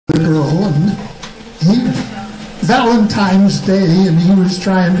the girl, and Valentine's Day, and he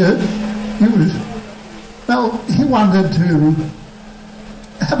wanted to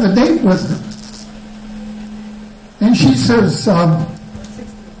have a date with her. And she says,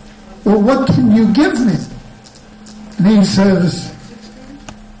 well, what can you give me? And he says,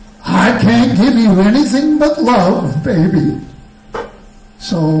 I can't give you anything but love, baby.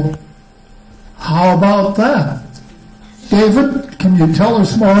 So, how about that? David, can you tell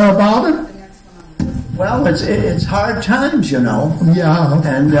us more about it? Well, it's hard times, you know. Yeah.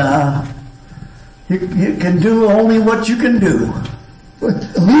 And you can do only what you can do. But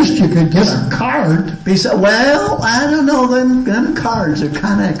at least you could get a card. Well, I don't know. Them cards are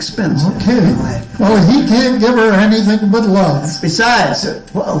kind of expensive. Okay. Well, he can't give her anything but love. Besides,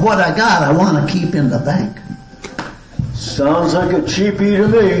 what I got, I want to keep in the bank. Sounds like a cheapie to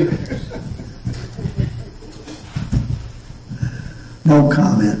me. No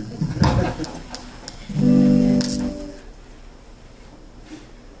comment.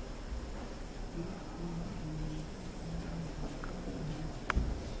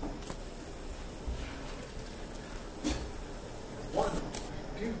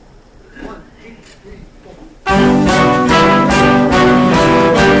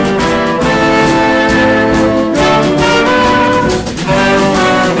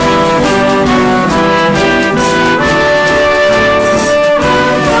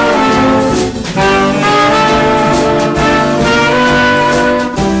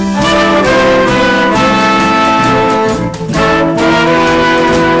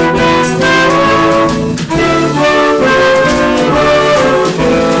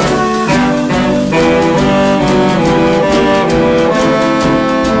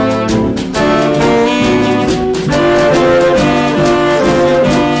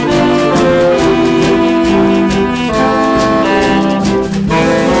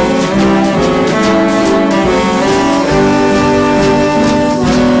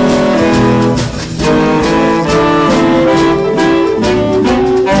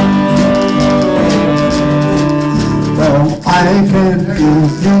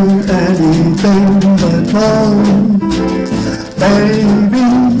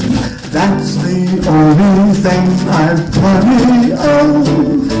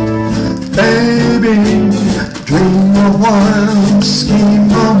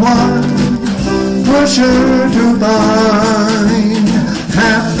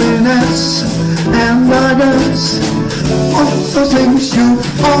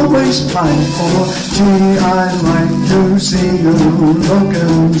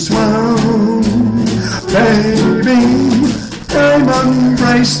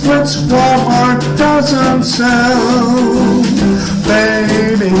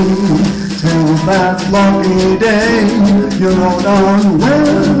 Lucky day, you know darn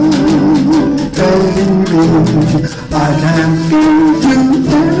well, baby, I can't give you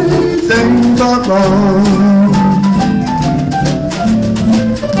anything but love.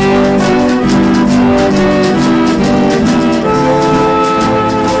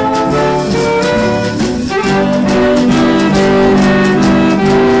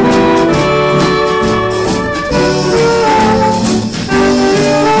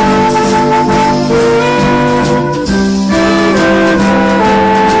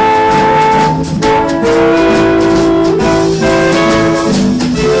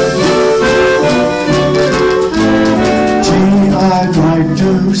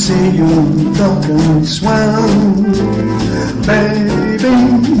 See you looking swell, baby.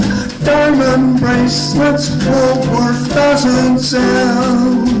 Diamond bracelets Woolworth doesn't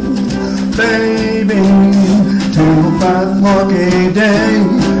sell, baby. Till that lucky day,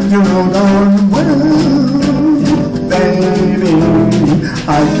 you know darn